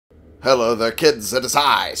Hello there, kids. It is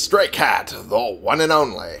I, Stray Cat, the one and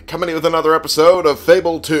only, coming in with another episode of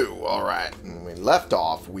Fable 2. Alright, when we left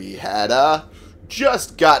off, we had,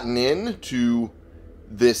 just gotten into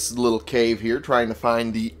this little cave here, trying to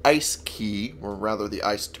find the ice key, or rather the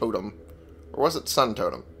ice totem. Or was it Sun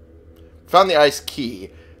Totem? Found the ice key,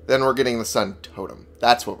 then we're getting the Sun Totem.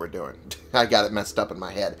 That's what we're doing. I got it messed up in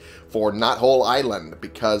my head. For KNOTHOLE Island,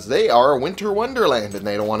 because they are a winter wonderland, and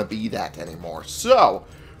they don't want to be that anymore. So,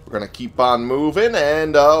 we're going to keep on moving,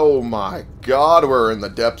 and oh my god, we're in the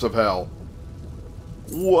depths of hell.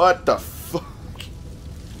 What the fuck?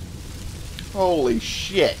 Holy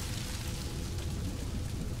shit.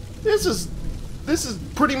 This is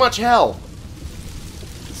pretty much hell.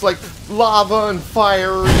 It's like lava and fire.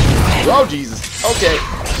 Oh, Jesus. Okay.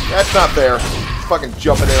 That's not fair. Fucking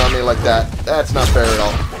jumping in on me like that. That's not fair at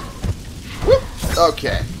all. Whoop.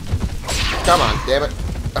 Okay. Come on, damn it.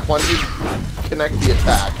 I wanted you to connect the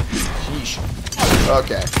attack. Sheesh.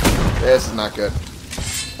 Okay. This is not good.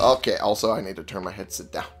 Okay, also I need to turn my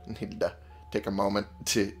headset down. I need to take a moment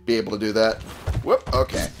to be able to do that. Whoop.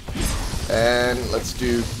 Okay. And let's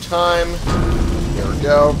do time. Here we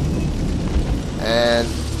go. And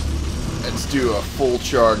let's do a full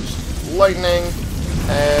charge lightning.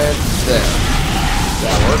 And there.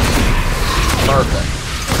 That works. Perfect.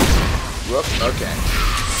 Whoop. Okay.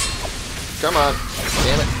 Come on.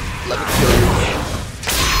 Damn it. Let me kill you.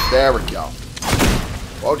 There we go.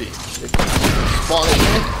 Oh, geez. It's spawning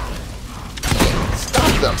in.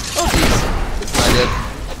 Stop them. Oh, geez. It's not good.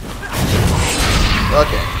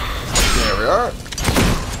 Okay. There we are.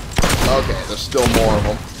 Okay, there's still more of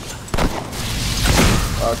them.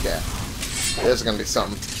 Okay. This is going to be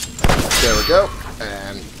something. There we go.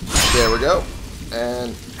 And there we go.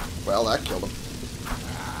 And, well, that killed him.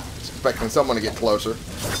 Expecting someone to get closer.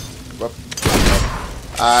 Whoop.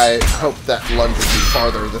 I hope that lunge would be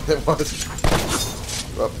farther than it was.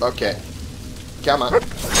 Whoop. Okay. Come on.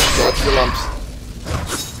 Take your lumps.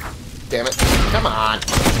 Damn it. Come on.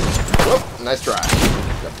 Whoop. Nice try.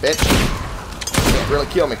 You bitch. You can't really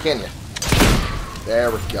kill me, can you?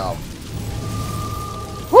 There we go.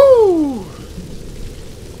 Woo!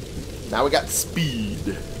 Now we got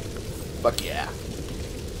speed. Fuck yeah.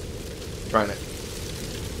 Trying to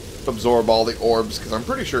absorb all the orbs, because I'm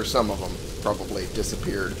pretty sure some of them probably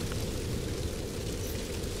disappeared.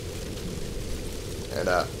 And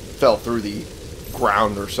fell through the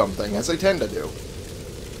ground or something, as they tend to do.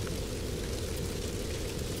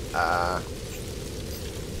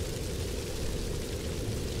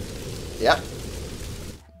 Yep.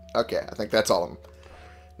 Okay, I think that's all of them.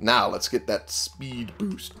 Now, let's get that speed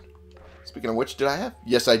boost. Speaking of which, did I have?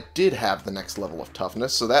 Yes, I did have the next level of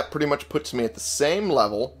toughness, so that pretty much puts me at the same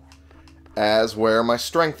level as where my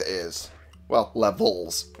strength is. Well,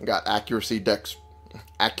 levels. I got accuracy,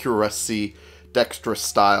 dexterous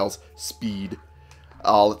styles, speed,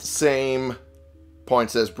 all at the same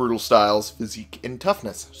points as brutal styles, physique, and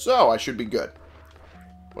toughness. So, I should be good.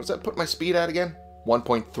 What does that put my speed at again?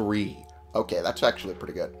 1.3. Okay, that's actually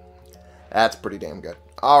pretty good. That's pretty damn good.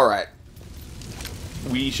 Alright.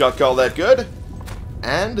 We shall call that good.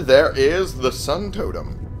 And there is the Sun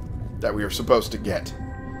Totem that we are supposed to get.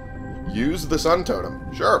 Use the Sun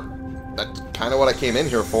Totem. Sure. That's kind of what I came in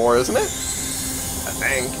here for, isn't it? I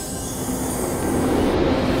think.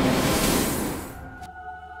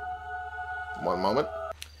 One moment.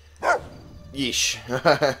 Yeesh.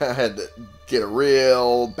 I had to get a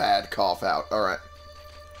real bad cough out. Alright.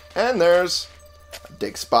 And there's a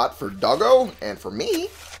dig spot for Doggo and for me.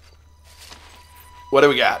 What do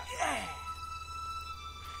we got?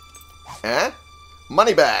 Eh?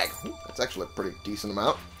 Money bag. That's actually a pretty decent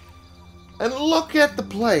amount. And look at the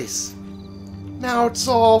place. Now it's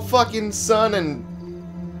all fucking sun and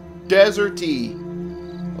deserty.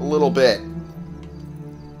 A little bit.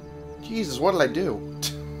 Jesus, what did I do?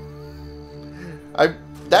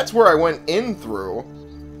 That's where I went in through.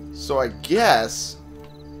 So I guess...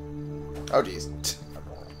 Oh, jeez.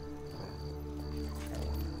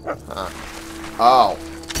 Huh. Oh.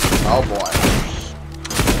 Oh, boy.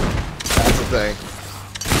 That's the thing.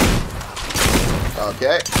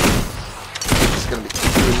 Okay. Just gonna be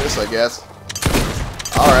doing this, I guess.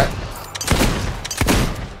 Alright.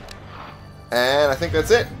 And I think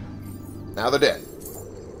that's it. Now they're dead.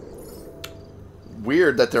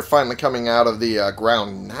 Weird that they're finally coming out of the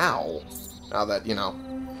ground now. Now that, you know,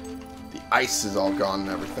 the ice is all gone and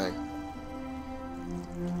everything.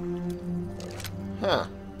 Huh.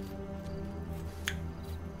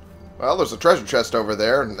 Well, there's a treasure chest over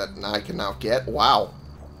there that I can now get. Wow.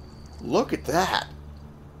 Look at that.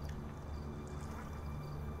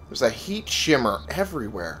 There's a heat shimmer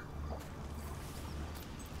everywhere.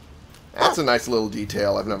 That's a nice little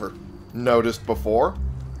detail I've never noticed before.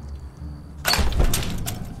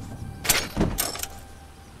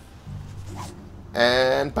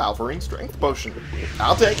 And Palverine Strength Potion.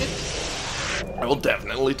 I'll take it. I will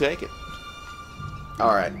definitely take it.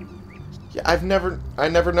 Alright. Yeah, I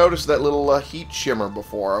never noticed that little heat shimmer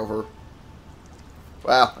before over...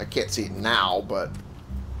 Well, I can't see it now, but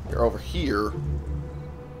you're over here.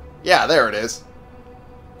 Yeah, there it is.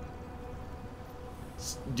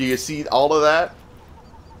 Do you see all of that?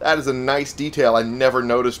 That is a nice detail I never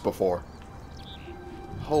noticed before.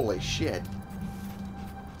 Holy shit.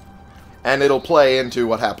 And it'll play into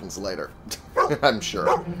what happens later. I'm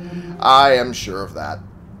sure. I am sure of that.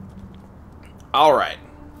 Alright.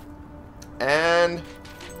 And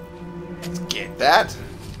let's get that.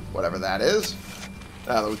 Whatever that is.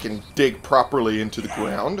 Now that we can dig properly into the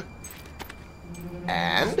ground.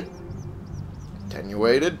 And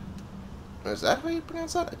attenuated. Is that how you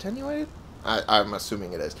pronounce that? Attenuated? I'm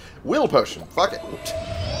assuming it is. Will Potion. Fuck it.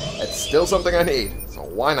 It's still something I need. So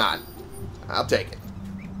why not? I'll take it.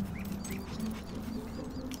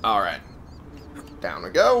 Alright. Down we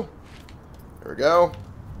go. There we go.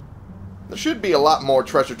 There should be a lot more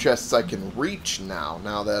treasure chests I can reach now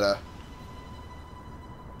that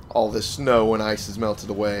all this snow and ice has melted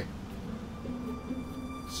away.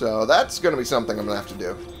 So that's going to be something I'm going to have to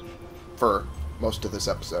do for most of this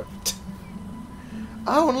episode.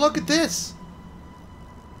 Oh, and look at this!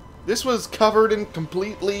 This was covered in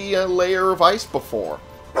completely a layer of ice before.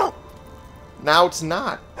 Now it's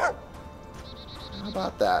not. How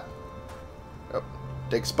about that? Oh,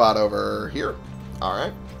 dig spot over here.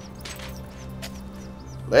 Alright.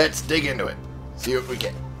 Let's dig into it. See what we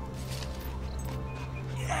get.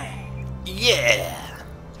 Yeah!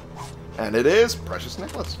 And it is Precious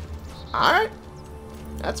Necklace. Alright.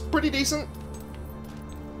 That's pretty decent.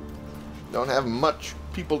 Don't have much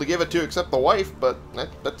people to give it to except the wife, but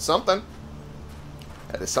that's something.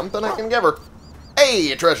 That is something I can give her.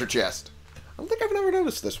 Hey, a treasure chest! I don't think I've never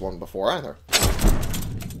noticed this one before either.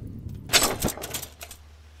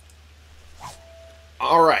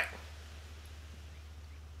 Alright.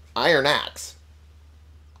 Iron Axe.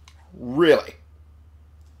 Really?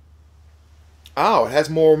 Oh, it has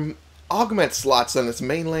more augment slots than its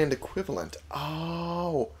mainland equivalent.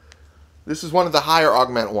 Oh. This is one of the higher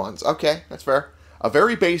augment ones. Okay, that's fair. A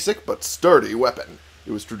very basic but sturdy weapon.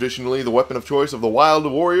 It was traditionally the weapon of choice of the wild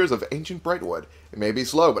warriors of ancient Brightwood. It may be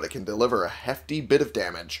slow, but it can deliver a hefty bit of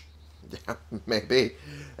damage. Yeah, maybe.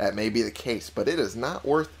 That may be the case, but it is not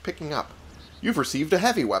worth picking up. You've received a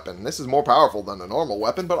heavy weapon. This is more powerful than a normal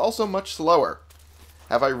weapon, but also much slower.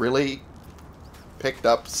 Have I really picked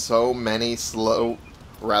up so many so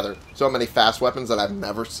many fast weapons that I've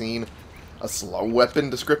never seen a slow weapon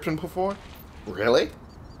description before? Really?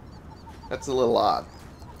 That's a little odd.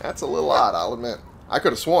 That's a little odd, I'll admit. I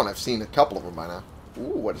could have sworn I've seen a couple of them by now.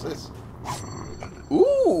 Ooh, what is this?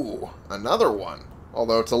 Ooh, another one.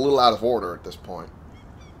 Although it's a little out of order at this point.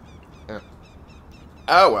 Yeah.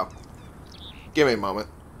 Oh, well. Give me a moment.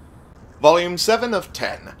 Volume 7 of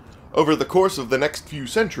 10. Over the course of the next few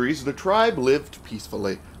centuries, the tribe lived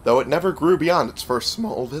peacefully, though it never grew beyond its first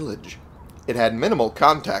small village. It had minimal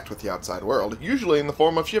contact with the outside world, usually in the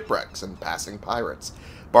form of shipwrecks and passing pirates,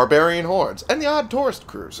 barbarian hordes, and the odd tourist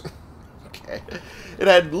cruise. Okay. It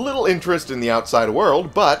had little interest in the outside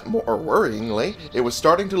world, but, more worryingly, it was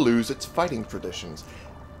starting to lose its fighting traditions.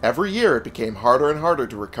 Every year it became harder and harder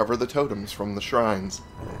to recover the totems from the shrines.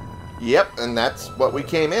 Yep, and that's what we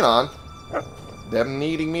came in on. Them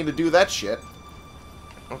needing me to do that shit.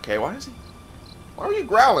 Okay, why are you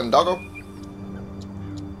growling, doggo?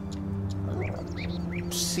 I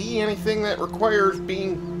don't see anything that requires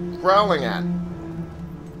being growling at.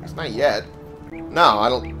 It's not yet. No, I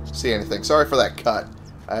don't see anything. Sorry for that cut.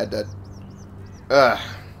 I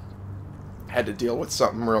had to deal with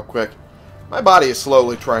something real quick. My body is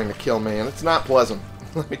slowly trying to kill me, and it's not pleasant.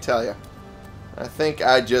 Let me tell you. I think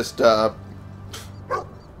I just had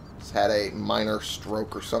a minor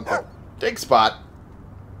stroke or something. Dig spot.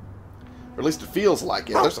 Or at least it feels like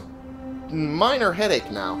it. There's a minor headache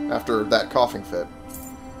now after that coughing fit.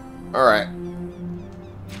 Alright.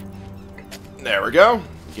 There we go.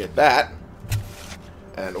 Get that.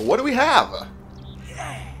 And what do we have?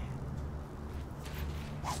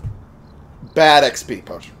 Bad XP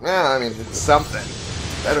potion. Well, I mean, it's something.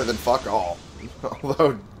 Better than fuck all.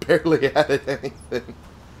 Although it barely added anything.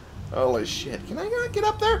 Holy shit. Can I not get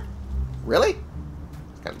up there? Really?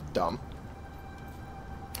 It's kind of dumb.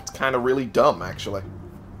 It's kind of really dumb, actually.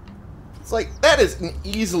 It's like, that is an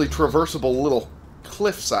easily traversable little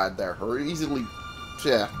cliffside there. Or easily,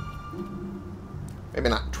 yeah. Maybe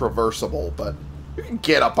not traversable, but You can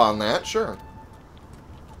get up on that, sure.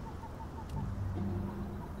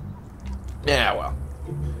 Yeah, well.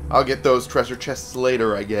 I'll get those treasure chests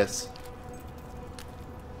later, I guess.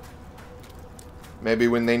 Maybe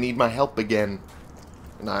when they need my help again.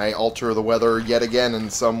 And I alter the weather yet again in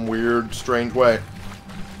some weird, strange way.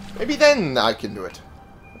 Maybe then I can do it.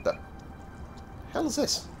 What the hell is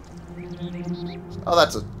this? Oh,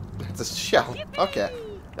 that's a shell. Okay.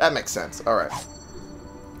 That makes sense. Alright.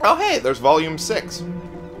 Oh, hey, there's volume 6.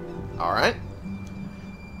 Alright.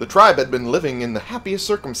 The tribe had been living in the happiest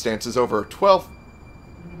circumstances over 12...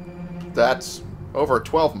 That's over a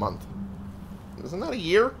 12-month. Isn't that a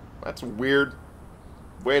year? That's a weird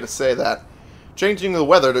way to say that. Changing the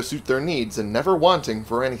weather to suit their needs and never wanting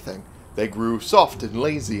for anything. They grew soft and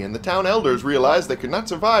lazy, and the town elders realized they could not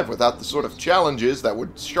survive without the sort of challenges that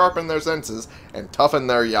would sharpen their senses and toughen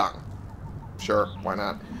their young. Sure, why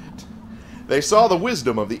not? They saw the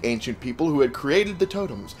wisdom of the ancient people who had created the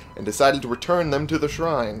totems and decided to return them to the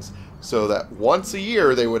shrines, so that once a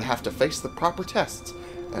year they would have to face the proper tests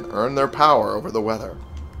and earn their power over the weather.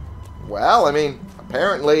 Well, I mean,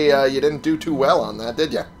 apparently you didn't do too well on that,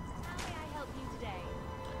 did you?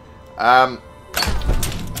 I'm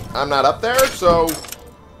not up there, so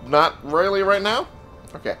not really right now.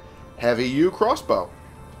 Okay. Heavy U crossbow.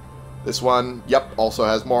 This one, yep, also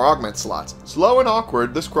has more augment slots. Slow and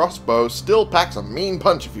awkward, this crossbow still packs a mean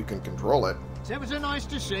punch if you can control it. It's ever so nice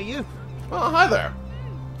to see you. Oh, hi there.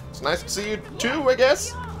 It's nice to see you too, I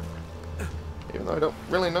guess. Even though I don't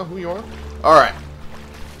really know who you are. Alright.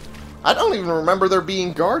 I don't even remember there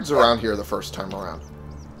being guards around here the first time around.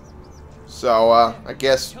 So, I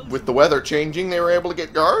guess with the weather changing, they were able to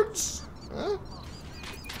get guards? Huh?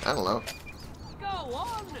 I don't know.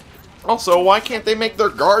 Also, why can't they make their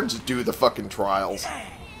guards do the fucking trials?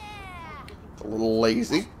 It's a little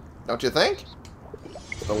lazy, don't you think?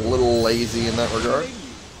 It's a little lazy in that regard.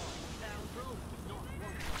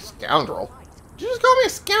 Scoundrel? Did you just call me a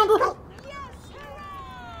scoundrel?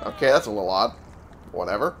 Okay, that's a little odd.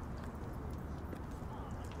 Whatever.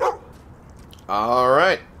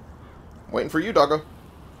 Alright. Waiting for you, doggo.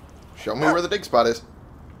 Show me where the dig spot is.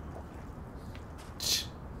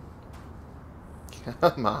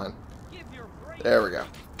 Come on. There we go.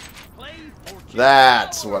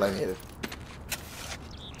 That's what I needed.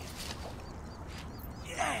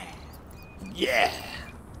 Yeah.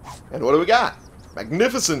 And what do we got?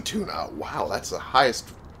 Magnificent tuna. Wow, that's the highest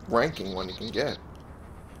ranking one you can get.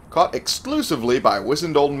 Caught exclusively by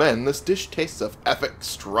wizened old men, this dish tastes of epic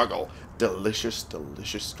struggle. Delicious,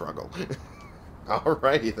 delicious struggle.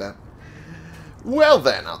 Alrighty then. Well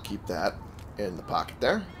then, I'll keep that in the pocket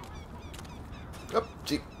there. Oh,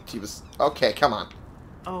 she was... Okay, come on.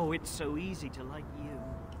 Oh, it's so easy to like you.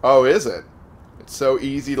 Oh, is it? It's so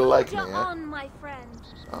easy to like me, Hold on, my friend.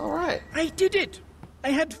 Alright. I did it! I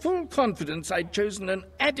had full confidence I'd chosen an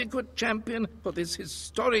adequate champion for this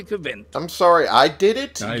historic event. I'm sorry, I did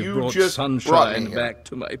it? I You brought just brought me sunshine here. back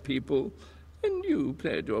to my people. And you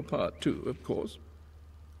played your part too, of course.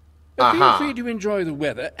 Uh-huh. Feel free to enjoy the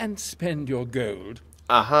weather and spend your gold.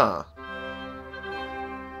 Uh-huh.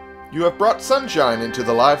 You have brought sunshine into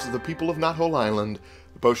the lives of the people of KNOTHOLE Island.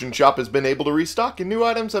 The potion shop has been able to restock, and new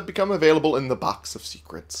items have become available in the Box of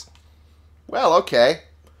Secrets. Well, okay.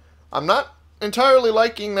 I'm not entirely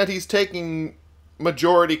liking that he's taking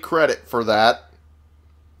majority credit for that.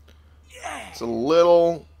 It's a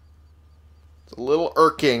little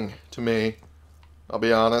irking to me. I'll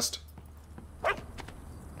be honest.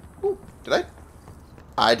 Ooh, did I?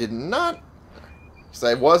 I did not. Because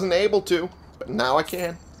I wasn't able to, but now I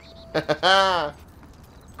can.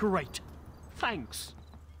 Great. Thanks.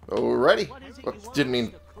 Alrighty. Oops, didn't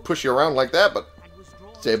mean push you around like that, but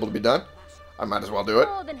it's able to be done. I might as well do it.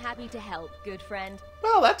 More than happy to help, good friend.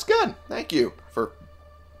 Well, that's good. Thank you for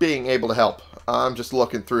being able to help. I'm just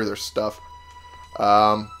looking through their stuff.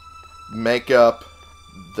 Makeup.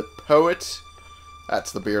 The Poet.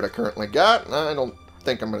 That's the beard I currently got. I don't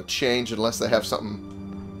think I'm going to change unless they have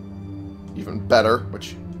something even better,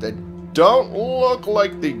 which they don't look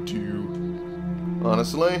like they do,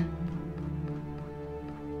 honestly.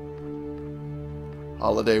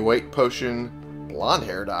 Holiday weight potion. Blonde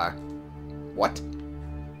hair dye. What?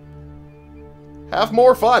 Have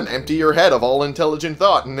more fun. Empty your head of all intelligent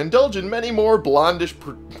thought and indulge in many more blondish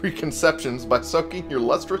preconceptions by soaking your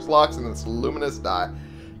lustrous locks in this luminous dye.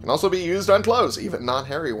 Can also be used on clothes, even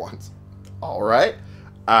non-hairy ones. Alright.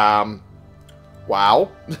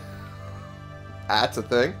 Wow. That's a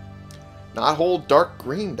thing. Not hold dark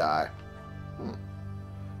green dye.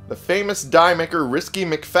 The famous dye maker Risky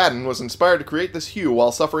McFadden was inspired to create this hue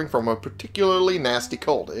while suffering from a particularly nasty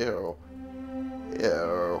cold. Ew.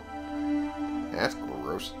 Ew. That's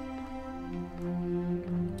gross.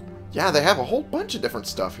 Yeah, they have a whole bunch of different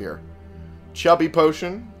stuff here. Chubby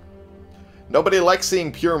potion. Nobody likes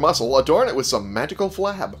seeing pure muscle. Adorn it with some magical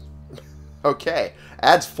flab. Okay.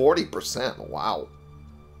 Adds 40%. Wow.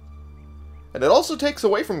 And it also takes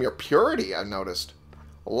away from your purity, I've noticed.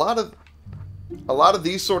 A lot of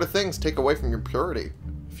these sort of things take away from your purity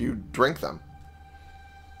if you drink them.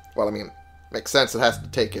 Well, I mean, makes sense. It has to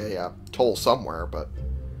take a toll somewhere, but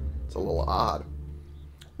it's a little odd.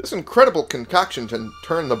 This incredible concoction can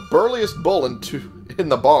turn the burliest bull in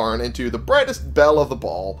the barn into the brightest belle of the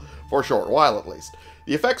ball, for a short while at least.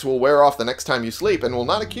 The effects will wear off the next time you sleep and will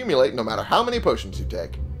not accumulate no matter how many potions you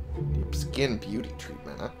take. Deep skin beauty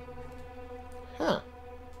treatment, huh? Huh.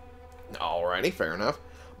 Alrighty, fair enough.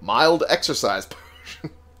 Mild exercise potion.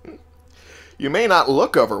 You may not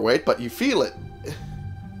look overweight, but you feel it.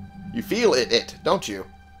 You feel it, don't you?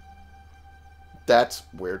 That's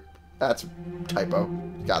weird. That's typo.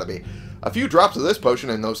 Gotta be. A few drops of this potion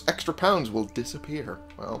and those extra pounds will disappear.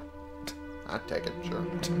 Well, I'd take it, sure.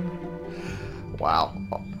 Wow.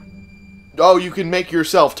 Oh, you can make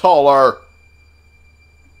yourself taller.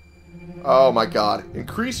 Oh my god.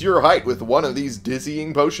 Increase your height with one of these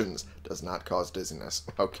dizzying potions. Does not cause dizziness.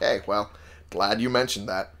 Okay, well, glad you mentioned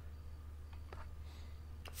that.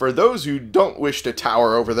 For those who don't wish to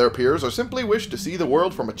tower over their peers or simply wish to see the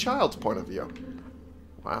world from a child's point of view.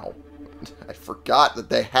 Wow. I forgot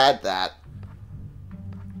that they had that.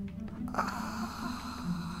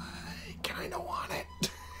 I kind of want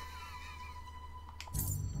it.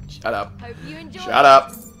 Shut up. Hope you enjoy Shut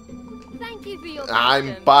up. Thank you for your I'm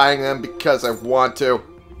wisdom. buying them because I want to.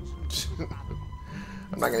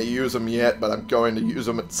 I'm not going to use them yet, but I'm going to use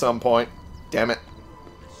them at some point. Damn it.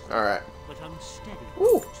 Alright. But unsteady.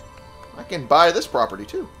 Ooh. I can buy this property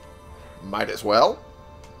too. Might as well.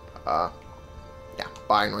 Yeah.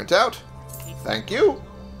 Buy and rent out. Thank you.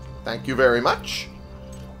 Thank you very much.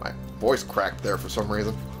 My voice cracked there for some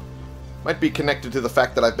reason. Might be connected to the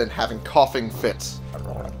fact that I've been having coughing fits.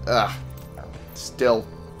 Ugh. Still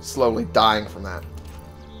slowly dying from that.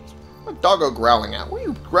 What doggo growling at? What are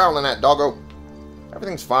you growling at, doggo?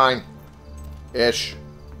 Everything's fine. Ish.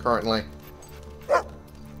 Currently. A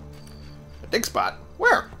dig spot?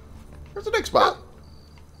 Where? Where's the dig spot?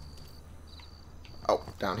 Oh,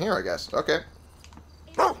 down here, I guess. Okay.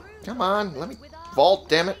 Come on, let me vault,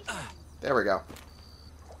 damn it. There we go.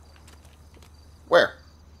 Where?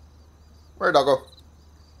 Where, doggo?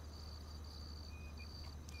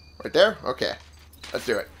 Right there? Okay. Let's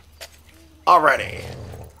do it. Alrighty.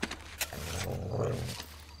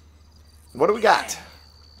 What do we got?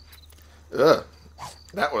 Ugh.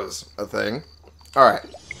 That was a thing. Alright.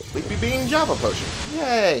 Sleepy Bean Java Potion.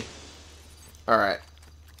 Yay! Alright.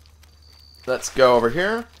 Let's go over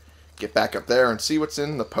here. Get back up there and see what's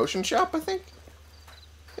in the potion shop, I think?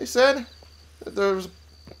 They said? There was...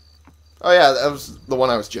 Oh yeah, that was the one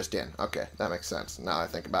I was just in. Okay, that makes sense, now I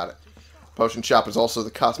think about it. Potion shop is also the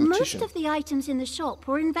cosmetician. Most of the items in the shop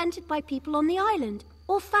were invented by people on the island,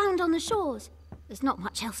 or found on the shores. There's not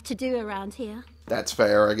much else to do around here. That's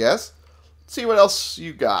fair, I guess. Let's see what else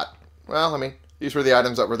you got. Well, I mean, these were the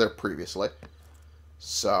items that were there previously.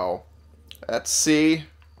 So, let's see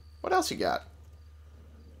what else you got.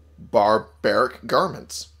 Barbaric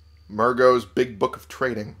garments. Murgo's Big Book of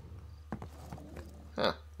Trading.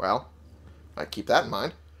 Huh, well, I keep that in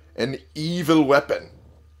mind. An evil weapon.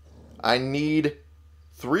 I need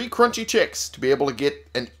 3 crunchy chicks to be able to get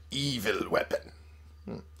an evil weapon.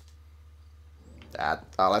 That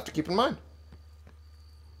I'll have to keep in mind.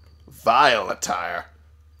 Vile attire.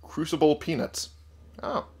 Crucible peanuts.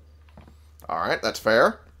 Oh. Alright, that's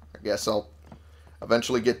fair. I guess I'll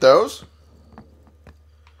eventually get those.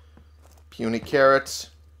 Puny carrots.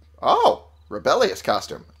 Oh! Rebellious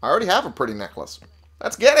costume. I already have a pretty necklace.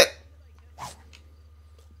 Let's get it!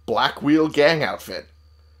 Black Wheel Gang outfit.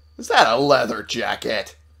 Is that a leather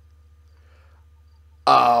jacket?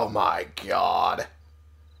 Oh my god.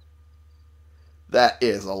 That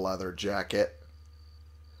is a leather jacket.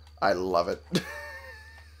 I love it.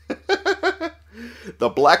 The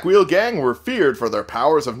Black Wheel Gang were feared for their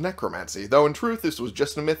powers of necromancy, though in truth this was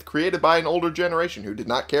just a myth created by an older generation who did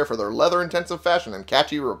not care for their leather-intensive fashion and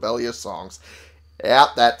catchy, rebellious songs. Yeah,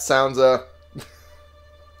 that sounds, that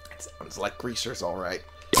sounds like greasers, alright.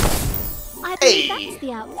 I believe that's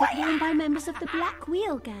the outfit worn by members of the Black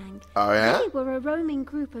Wheel Gang. Oh, yeah? They were a roaming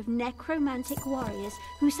group of necromantic warriors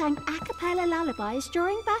who sang a cappella lullabies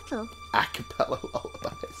during battle. A cappella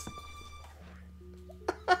lullabies.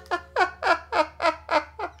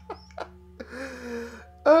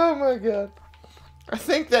 Oh my god. I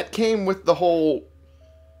think that came with the whole...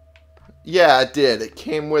 Yeah, it did. It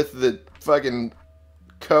came with the fucking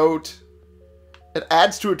coat. It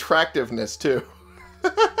adds to attractiveness, too.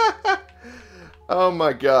 Oh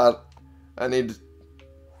my god. I need to...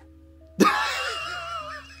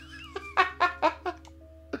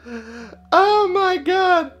 Oh my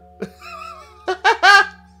god.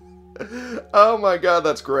 Oh my god,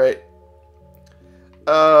 that's great.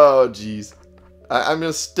 Oh, jeez. I'm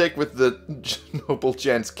gonna stick with the Noble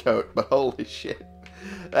Gent's coat, but holy shit.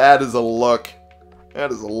 That is a look.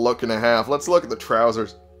 That is a look and a half. Let's look at the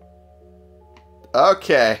trousers.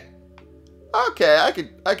 Okay. Okay,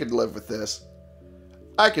 I could live with this.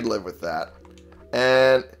 I could live with that.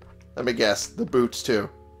 And let me guess, the boots too.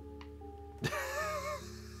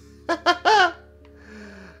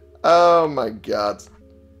 Oh my god.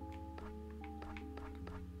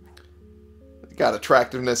 Got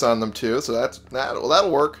attractiveness on them too, so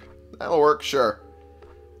that'll work. That'll work, sure.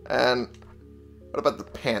 And what about the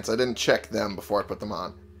pants? I didn't check them before I put them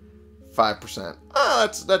on. 5%. Oh,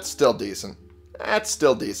 that's still decent. That's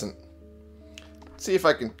still decent. Let's see if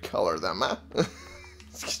I can color them, huh?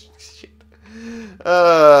 Shit.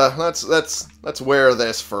 Let's wear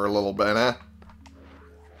this for a little bit, huh?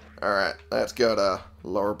 Alright, let's go to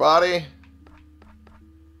lower body.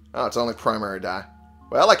 Oh, it's only primary dye.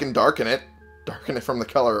 Well, I can darken it. Darken it from the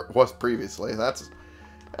color it was previously. That's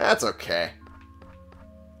okay.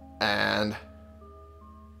 And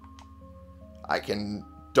I can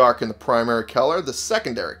darken the primary color, the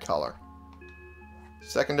secondary color.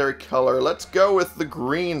 Secondary color, let's go with the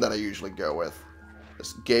green that I usually go with.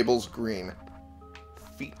 This Gables green.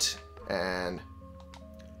 Feet. And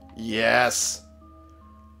yes.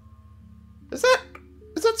 Is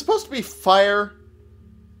that supposed to be fire?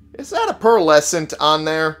 Is that a pearlescent on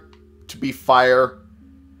there to be fire?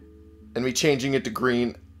 And me changing it to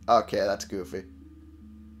green? Okay, that's goofy.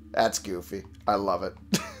 That's goofy. I love it.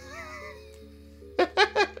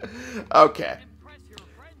 Okay.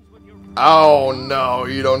 Oh no,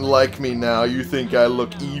 you don't like me now. You think I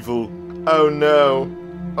look evil. Oh no.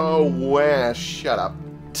 Oh wow, shut up.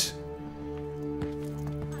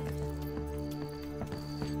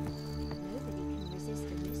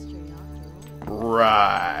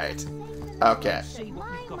 Right. Okay.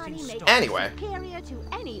 Anyway.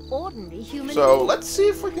 So let's see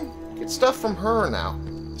if we can get stuff from her now.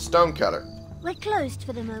 Stonecutter. We're closed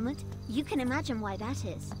for the moment. You can imagine why that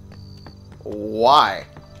is. Why?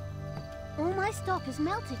 All my stock is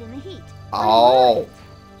melted in the heat. Oh.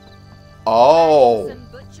 Oh.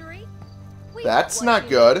 That's not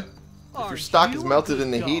good. If your stock is melted in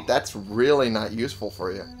the heat, that's really not useful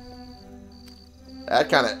for you. That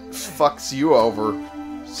kind of fucks you over.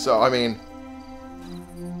 So, I mean,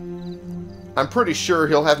 I'm pretty sure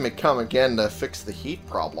he'll have me come again to fix the heat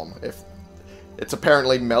problem. If it's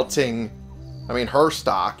apparently melting, I mean, her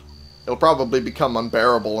stock, it'll probably become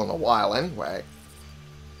unbearable in a while anyway.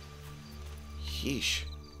 Yeesh.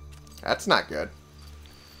 That's not good.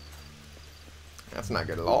 That's not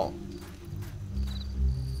good at all.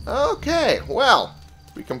 Okay, well,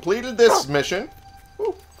 we completed this mission.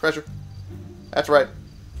 Ooh, treasure. That's right.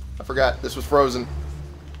 I forgot. This was frozen.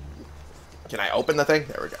 Can I open the thing?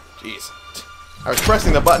 There we go. Jeez. I was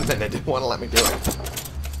pressing the button and it didn't want to let me do it.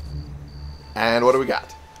 And what do we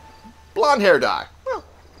got? Blonde hair dye. Well,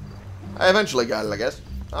 I eventually got it, I guess.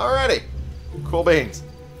 Alrighty. Cool beans.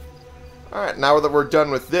 Alright, now that we're done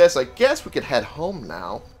with this, I guess we could head home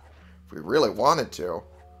now. If we really wanted to.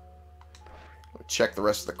 Let me check the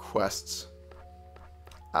rest of the quests.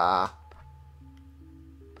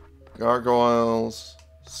 Gargoyles,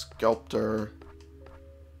 Sculptor,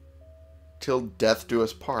 till death do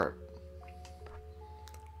us part.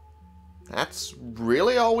 That's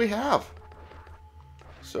really all we have.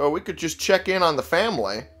 So we could just check in on the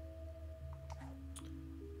family.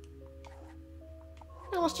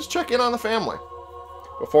 Yeah, let's just check in on the family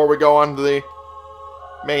before we go on to the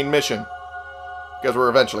main mission. Because we're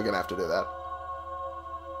eventually going to have to do that.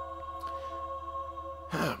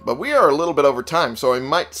 But we are a little bit over time, so I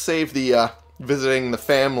might save the visiting the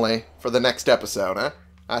family for the next episode, huh?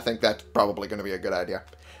 I think that's probably going to be a good idea.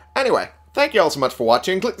 Anyway, thank you all so much for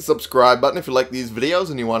watching. Click the subscribe button if you like these videos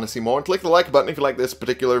and you want to see more. And click the like button if you like this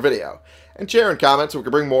particular video. And share and comment so we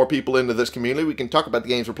can bring more people into this community. We can talk about the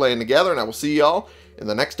games we're playing together, and I will see y'all in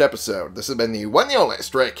the next episode. This has been the one and only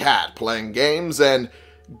Stray Cat, playing games and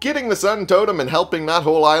getting the Sun Totem and helping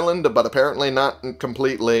KNOTHOLE Island, but apparently not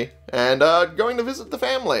completely. And going to visit the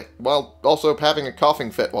family, while also having a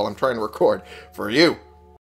coughing fit while I'm trying to record for you.